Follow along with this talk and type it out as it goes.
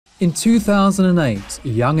In 2008, a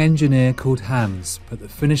young engineer called Hans put the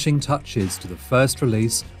finishing touches to the first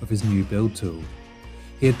release of his new build tool.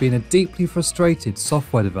 He had been a deeply frustrated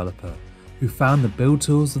software developer who found the build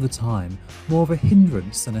tools of the time more of a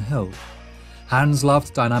hindrance than a help. Hans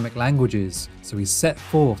loved dynamic languages, so he set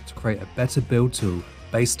forth to create a better build tool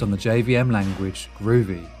based on the JVM language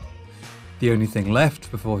Groovy. The only thing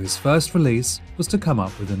left before his first release was to come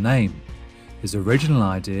up with a name. His original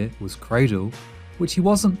idea was Gradle, which he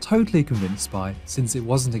wasn't totally convinced by since it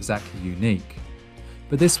wasn't exactly unique.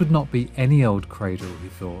 But this would not be any old Gradle, he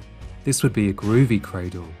thought. This would be a groovy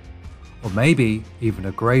Gradle. Or maybe even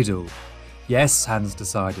a Gradle. Yes, Hans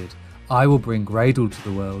decided, I will bring Gradle to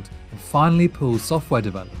the world and finally pull software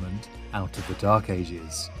development out of the dark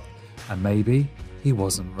ages. And maybe he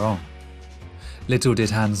wasn't wrong. Little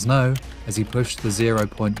did Hans know, as he pushed the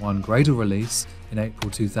 0.1 Gradle release in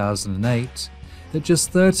April 2008, that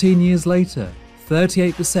just 13 years later,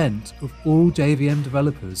 38% of all JVM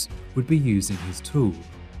developers would be using his tool.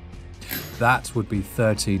 That would be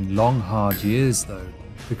 13 long hard years though,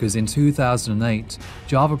 because in 2008,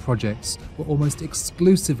 Java projects were almost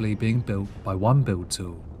exclusively being built by one build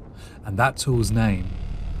tool, and that tool's name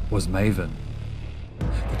was Maven.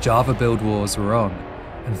 The Java build wars were on,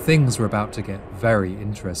 and things were about to get very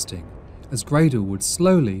interesting, as Gradle would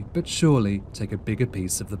slowly but surely take a bigger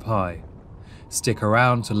piece of the pie. Stick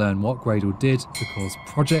around to learn what Gradle did to cause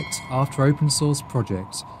project after open source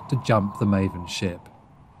project to jump the Maven ship.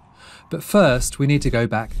 But first, we need to go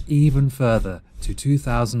back even further to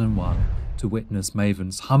 2001 to witness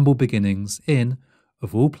Maven's humble beginnings in,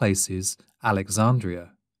 of all places,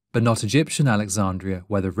 Alexandria. But not Egyptian Alexandria,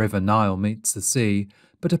 where the river Nile meets the sea,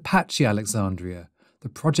 but Apache Alexandria, the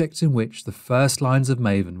project in which the first lines of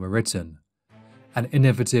Maven were written. An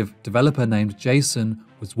innovative developer named Jason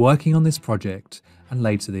was working on this project and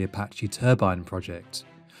later the Apache Turbine project,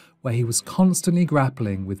 where he was constantly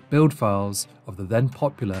grappling with build files of the then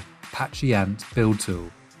popular Apache Ant build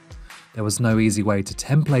tool. There was no easy way to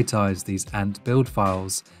templatize these Ant build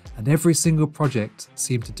files, and every single project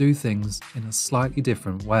seemed to do things in a slightly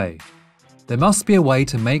different way. There must be a way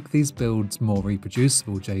to make these builds more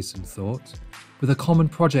reproducible, Jason thought. With a common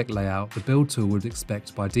project layout the build tool would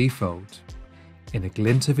expect by default. In a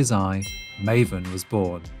glint of his eye, Maven was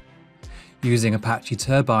born. Using Apache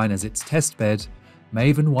Turbine as its testbed,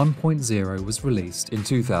 Maven 1.0 was released in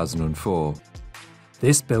 2004.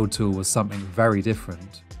 This build tool was something very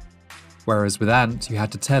different. Whereas with Ant you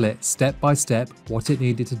had to tell it step by step what it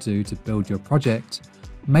needed to do to build your project,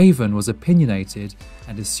 Maven was opinionated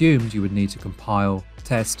and assumed you would need to compile,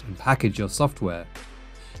 test and package your software.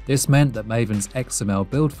 This meant that Maven's XML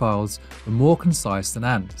build files were more concise than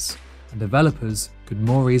Ant's, and developers could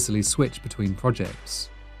more easily switch between projects.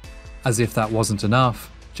 As if that wasn't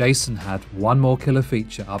enough, Jason had one more killer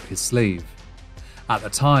feature up his sleeve. At the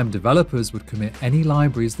time, developers would commit any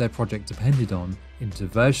libraries their project depended on into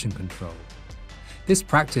version control. This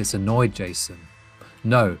practice annoyed Jason.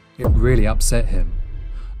 No, it really upset him.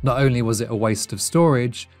 Not only was it a waste of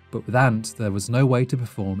storage, but with Ant there was no way to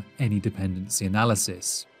perform any dependency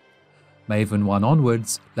analysis. Maven 1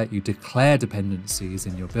 onwards let you declare dependencies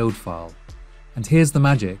in your build file. And here's the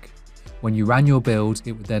magic. When you ran your build,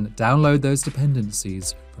 it would then download those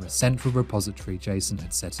dependencies from a central repository Jason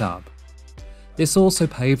had set up. This also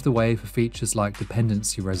paved the way for features like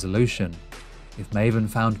dependency resolution. If Maven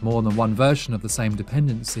found more than one version of the same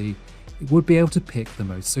dependency, it would be able to pick the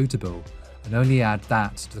most suitable, and only add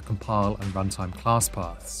that to the compile and runtime class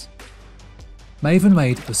paths. Maven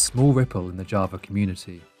made a small ripple in the Java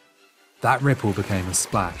community. That ripple became a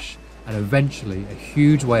splash, and eventually a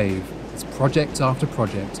huge wave as project after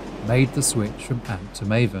project made the switch from Ant to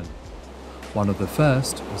Maven. One of the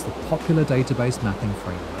first was the popular database mapping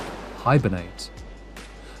framework, Hibernate.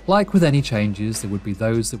 Like with any changes, there would be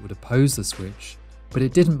those that would oppose the switch, but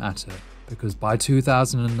it didn't matter because by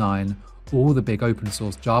 2009, all the big open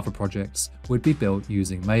source Java projects would be built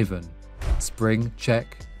using Maven. Spring,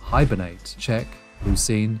 check. Hibernate, check.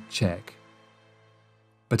 Lucene, check.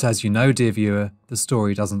 But as you know, dear viewer, the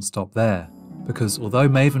story doesn't stop there, because although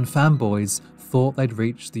Maven fanboys thought they'd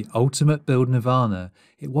reached the ultimate build nirvana,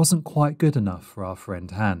 it wasn't quite good enough for our friend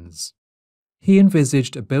Hans. He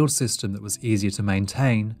envisaged a build system that was easier to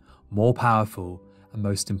maintain, more powerful, and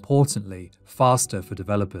most importantly, faster for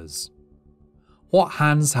developers. What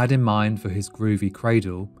Hans had in mind for his groovy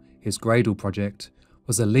Gradle, his Gradle project,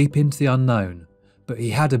 was a leap into the unknown, but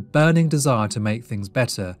he had a burning desire to make things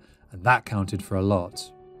better, and that counted for a lot.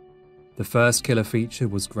 The first killer feature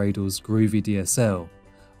was Gradle's Groovy DSL,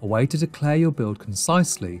 a way to declare your build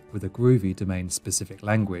concisely with a Groovy domain-specific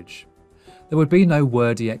language. There would be no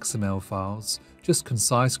wordy XML files, just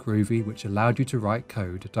concise Groovy which allowed you to write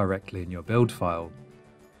code directly in your build file.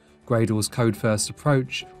 Gradle's code-first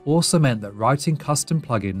approach also meant that writing custom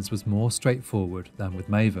plugins was more straightforward than with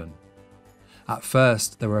Maven. At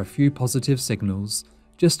first, there were a few positive signals,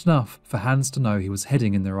 just enough for Hans to know he was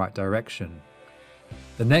heading in the right direction.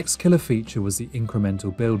 The next killer feature was the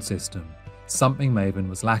incremental build system, something Maven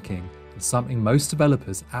was lacking and something most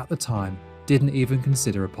developers at the time didn't even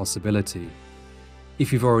consider a possibility.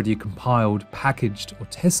 If you've already compiled, packaged or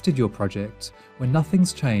tested your project, when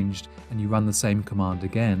nothing's changed and you run the same command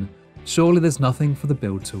again, surely there's nothing for the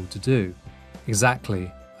build tool to do.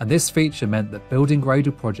 Exactly, and this feature meant that building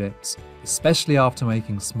Gradle projects, especially after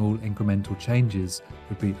making small incremental changes,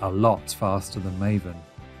 would be a lot faster than Maven.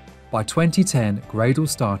 By 2010, Gradle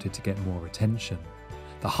started to get more attention.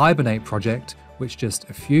 The Hibernate project, which just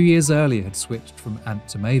a few years earlier had switched from Ant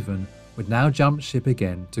to Maven, would now jump ship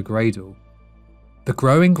again to Gradle. The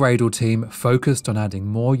growing Gradle team focused on adding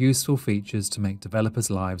more useful features to make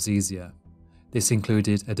developers' lives easier. This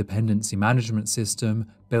included a dependency management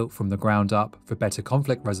system built from the ground up for better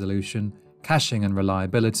conflict resolution, caching and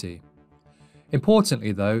reliability.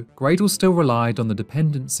 Importantly though, Gradle still relied on the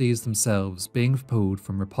dependencies themselves being pulled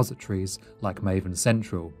from repositories like Maven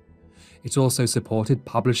Central. It also supported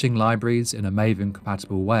publishing libraries in a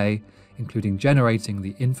Maven-compatible way, including generating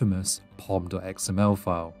the infamous pom.xml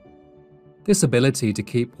file. This ability to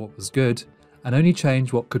keep what was good and only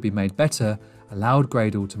change what could be made better allowed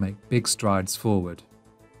Gradle to make big strides forward.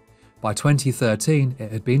 By 2013,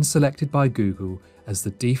 it had been selected by Google as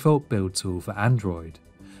the default build tool for Android,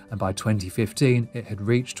 and by 2015 it had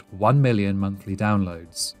reached 1 million monthly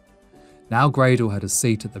downloads. Now Gradle had a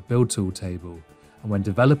seat at the build tool table, and when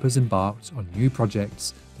developers embarked on new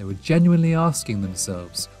projects, they were genuinely asking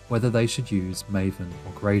themselves whether they should use Maven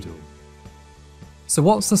or Gradle. So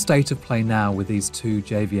what's the state of play now with these two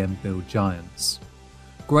JVM build giants?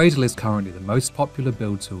 Gradle is currently the most popular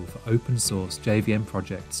build tool for open source JVM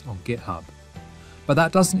projects on GitHub. But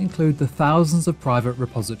that doesn't include the thousands of private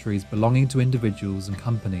repositories belonging to individuals and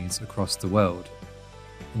companies across the world.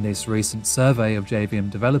 In this recent survey of JVM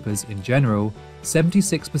developers in general,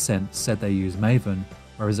 76% said they use Maven,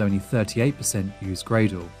 whereas only 38% use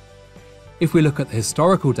Gradle. If we look at the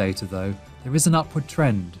historical data though, there is an upward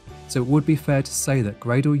trend, so it would be fair to say that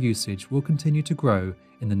Gradle usage will continue to grow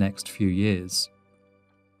in the next few years.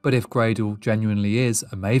 But if Gradle genuinely is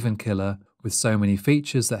a Maven killer with so many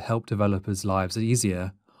features that help developers' lives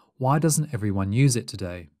easier, why doesn't everyone use it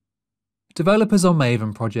today? Developers on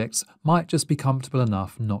Maven projects might just be comfortable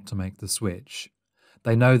enough not to make the switch.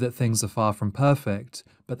 They know that things are far from perfect,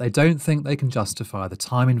 but they don't think they can justify the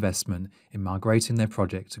time investment in migrating their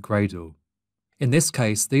project to Gradle. In this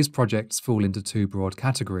case, these projects fall into two broad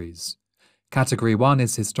categories. Category 1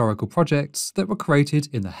 is historical projects that were created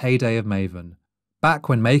in the heyday of Maven, back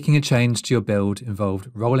when making a change to your build involved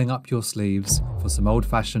rolling up your sleeves for some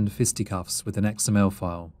old-fashioned fisticuffs with an XML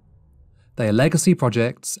file. They are legacy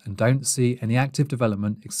projects and don't see any active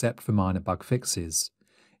development except for minor bug fixes.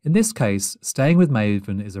 In this case, staying with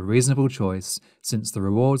Maven is a reasonable choice since the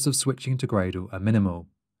rewards of switching to Gradle are minimal.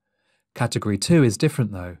 Category 2 is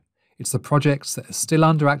different though. It's the projects that are still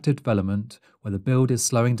under active development where the build is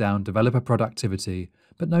slowing down developer productivity,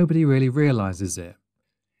 but nobody really realizes it.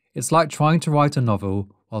 It's like trying to write a novel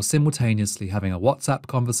while simultaneously having a WhatsApp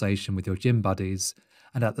conversation with your gym buddies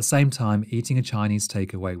and at the same time eating a Chinese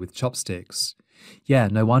takeaway with chopsticks. Yeah,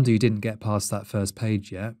 no wonder you didn't get past that first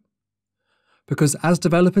page yet. Because as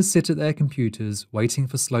developers sit at their computers waiting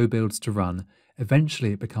for slow builds to run,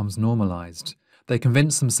 eventually it becomes normalized. They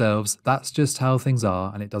convince themselves that's just how things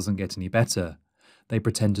are and it doesn't get any better. They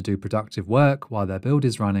pretend to do productive work while their build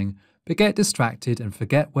is running, but get distracted and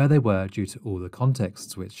forget where they were due to all the context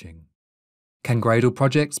switching. Can Gradle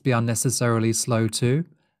projects be unnecessarily slow too?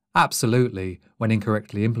 Absolutely, when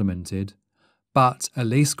incorrectly implemented. But at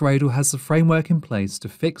least Gradle has the framework in place to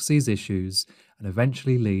fix these issues and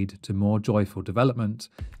eventually lead to more joyful development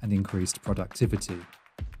and increased productivity.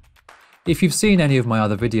 If you've seen any of my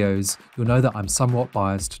other videos, you'll know that I'm somewhat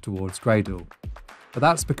biased towards Gradle. But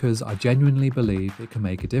that's because I genuinely believe it can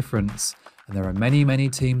make a difference, and there are many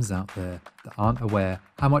teams out there that aren't aware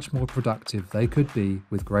how much more productive they could be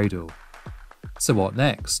with Gradle. So what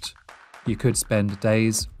next? You could spend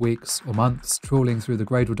days, weeks or months trawling through the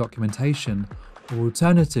Gradle documentation, or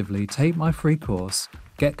alternatively take my free course,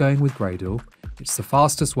 Get Going with Gradle. It's the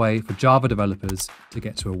fastest way for Java developers to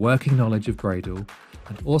get to a working knowledge of Gradle,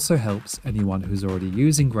 and also helps anyone who's already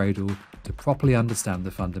using Gradle to properly understand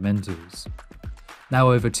the fundamentals.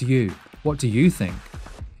 Now over to you. What do you think?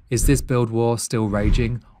 Is this build war still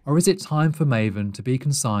raging, Or is it time for Maven to be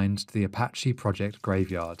consigned to the Apache project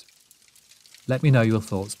graveyard? Let me know your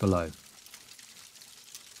thoughts below.